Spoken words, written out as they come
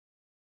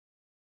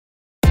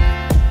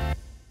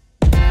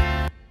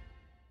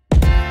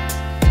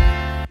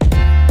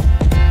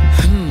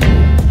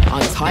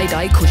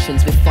tie-dye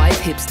cushions with 5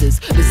 hipsters.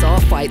 Bizarre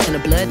fights and a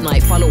blurred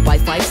night followed by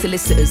 5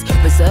 solicitors.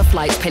 Reserve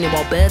flights penning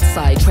while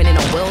birdside, training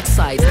on world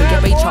sides. They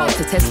get Ray Charles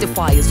to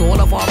testify as all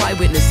of our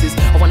eyewitnesses.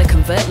 I wanna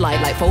convert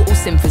light like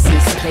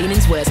photosynthesis.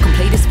 Complaining's worse,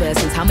 complain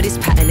dispersants. How this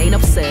pattern ain't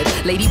absurd.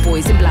 Lady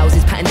boys in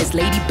blouses pattern as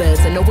ladybirds.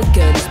 I know a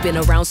girl who's been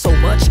around so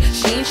much,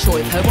 she ain't sure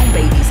if her own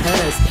baby's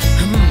hers.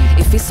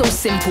 If it's so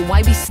simple,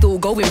 why we still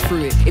going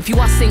through it? If you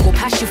are single,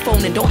 pass your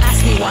phone and don't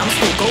ask me why I'm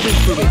still going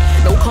through it.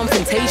 No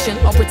confrontation,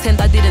 I'll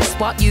pretend I didn't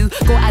spot you.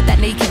 Go add that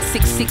naked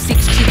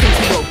 666 chicken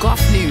to your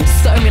goth nude.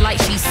 Stir me like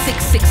she's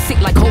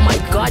 666, like oh my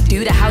god,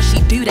 dude, how she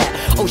do that?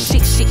 Oh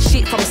shit,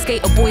 from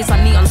skater boys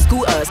on neon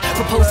scooters.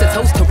 Propose a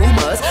toast to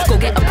rumors. Go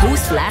get a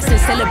post blast and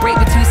celebrate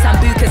with 2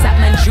 sambucas at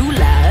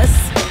Manjula's.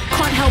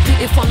 Can't help it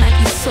if I'm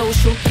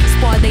anti-social.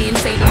 Spa day in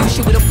St.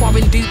 Lucia with a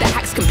foreign dude that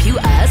hacks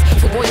computers.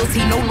 For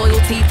royalty, no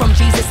loyalty from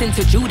Jesus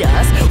into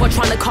Judas. While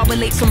trying to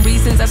correlate some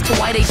reasons as to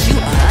why they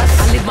shoot us.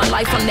 I live my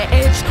life on the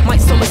edge,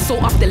 might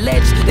somersault off the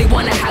ledge. They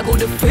wanna haggle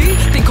the fee,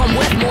 think I'm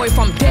worth more if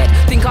I'm dead.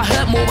 Think I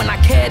hurt more when I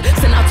cared.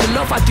 Sent out to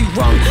love, I do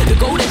wrong. The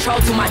golden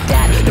child to my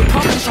dad, the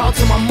problem child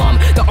to my mum.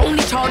 The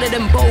only child of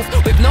them both,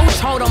 with no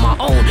child on my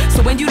own.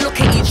 So when you look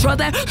at each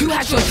other, who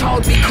has your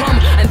child become?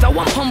 And though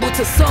I'm humble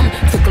to some,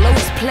 to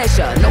glow's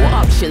pleasure, no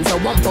options, I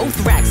want both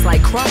racks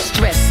like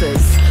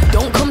cross-dressers.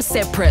 Don't come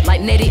separate like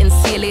Nettie and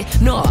Sealy.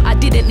 No, I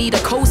didn't need a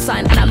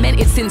cosign and I meant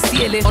it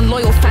sincerely.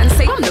 Unloyal fans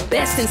say I'm the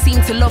best and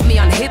seem to love me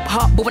on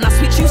hip-hop, but when I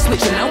switch, you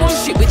switch and now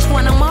I'm shit. Which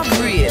one am I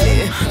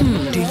really?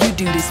 Do you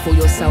do this for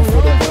yourself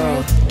or the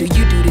world? Do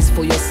you do this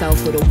for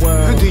yourself or the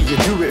world? Who do you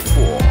do it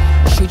for?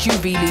 Should you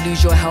really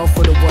lose your health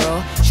for the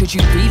world? Should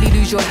you really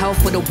lose your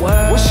health for the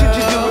world? What should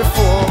you do it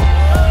for?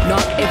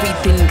 Not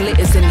everything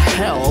glitters in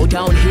hell.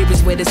 Down here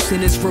is where the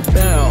sinners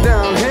rebel.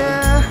 Down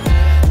here?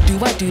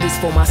 Do I do this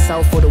for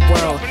myself or the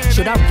world?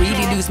 Should I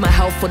really lose my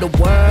health for the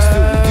world?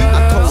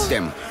 I told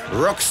them,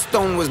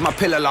 Rockstone was my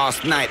pillar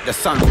last night. The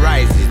sun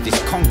rises, this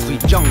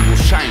concrete jungle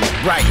shines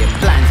bright. It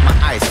blinds my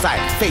eyesight,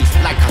 face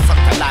like I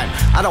sucked a lime.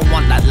 I don't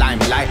want that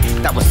limelight,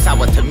 that was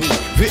sour to me.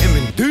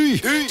 Vitamin D,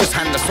 just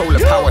hand the solar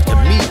power to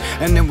me.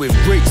 And then with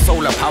great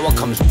solar power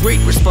comes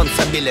great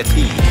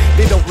responsibility.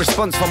 They don't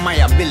respond for my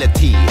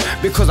ability,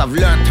 because I've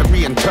learned to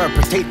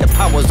reinterpret the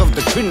powers of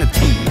the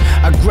Trinity.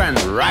 A grand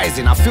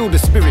rising, I feel the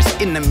spirits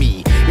in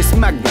me. It's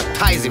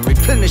magnetizing,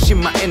 replenishing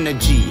my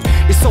energy.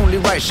 It's only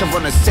right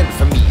Siobhan has sent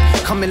for me.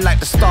 Coming like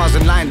the stars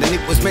aligned and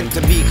it was meant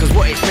to be. Cause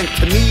what it's meant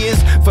to me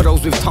is, for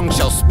those with tongue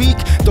shall speak,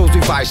 those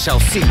with eyes shall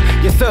see.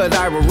 Your third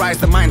eye will rise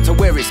the mind to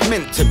where it's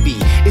meant to be.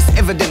 It's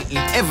evidently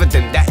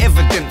evident that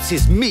evidence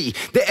is me.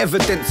 The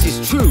evidence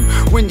is true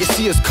when you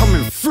see us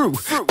coming through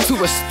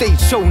to a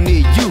stage show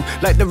near you,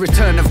 like the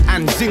return of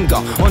Anzinga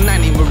or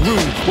Nanny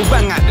Maroon. We'll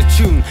bang out the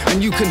tune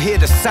and you can hear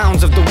the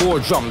sounds of the war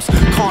drums.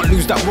 Can't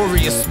lose that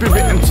warrior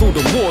spirit until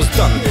the war's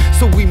done.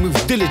 So we move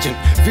diligent,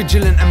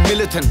 vigilant and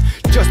militant,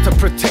 just to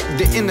protect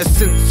the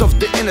innocence of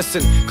the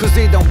innocent. Cause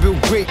they don't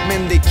build great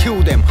men, they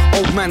kill them.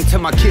 Old man to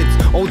my kids,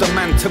 older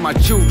man to my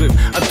children.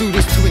 I do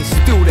this to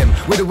instill them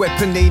with a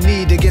weapon they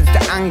need against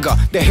the anger,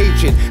 the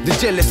hatred, the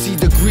jealousy,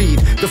 the greed,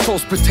 the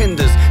false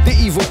pretenders, the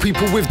evil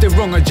people with their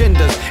wrong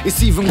agendas.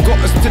 It's even got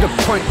us to the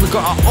point we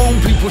got our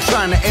own people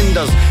trying to end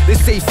us. They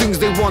say things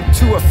they want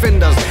to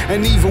offend us,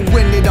 and even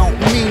when they don't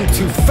mean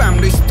to, fam,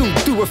 they still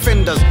do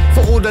offend us.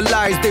 For all the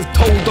lies they've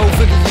told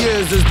over the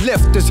years has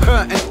left us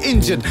hurt and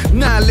injured.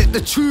 Now let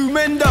the true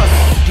mend us.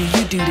 Do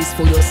you do this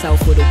for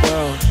yourself or the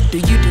world? Do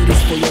you do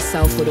this for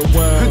yourself or the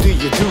world? Who do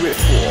you do it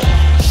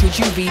for? Should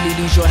you really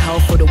lose your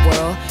health for the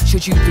world?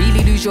 Should you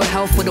really lose your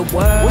health for the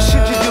world? What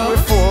should you do it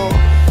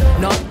for?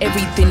 Not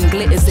everything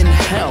glitters in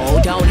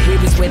hell. Down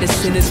here is where the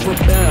sinners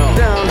rebel.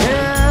 Down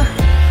here?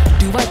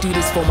 Do I do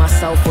this for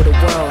myself or the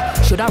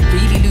world? Should I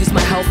really lose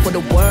my health for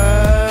the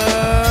world?